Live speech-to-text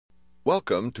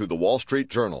Welcome to the Wall Street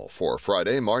Journal for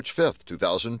Friday, March 5th,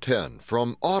 2010,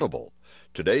 from Audible.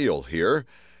 Today you'll hear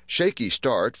shaky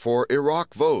start for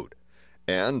Iraq vote,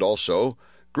 and also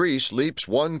Greece leaps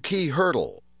one key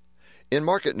hurdle. In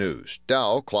market news,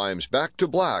 Dow climbs back to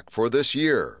black for this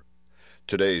year.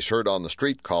 Today's Heard on the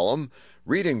Street column,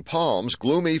 reading Palm's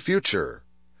gloomy future.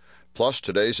 Plus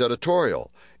today's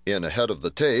editorial, in Ahead of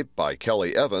the Tape by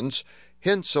Kelly Evans,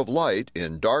 hints of light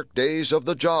in dark days of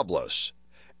the jobless.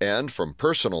 And from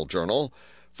Personal Journal,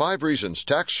 5 reasons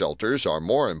tax shelters are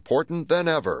more important than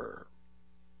ever.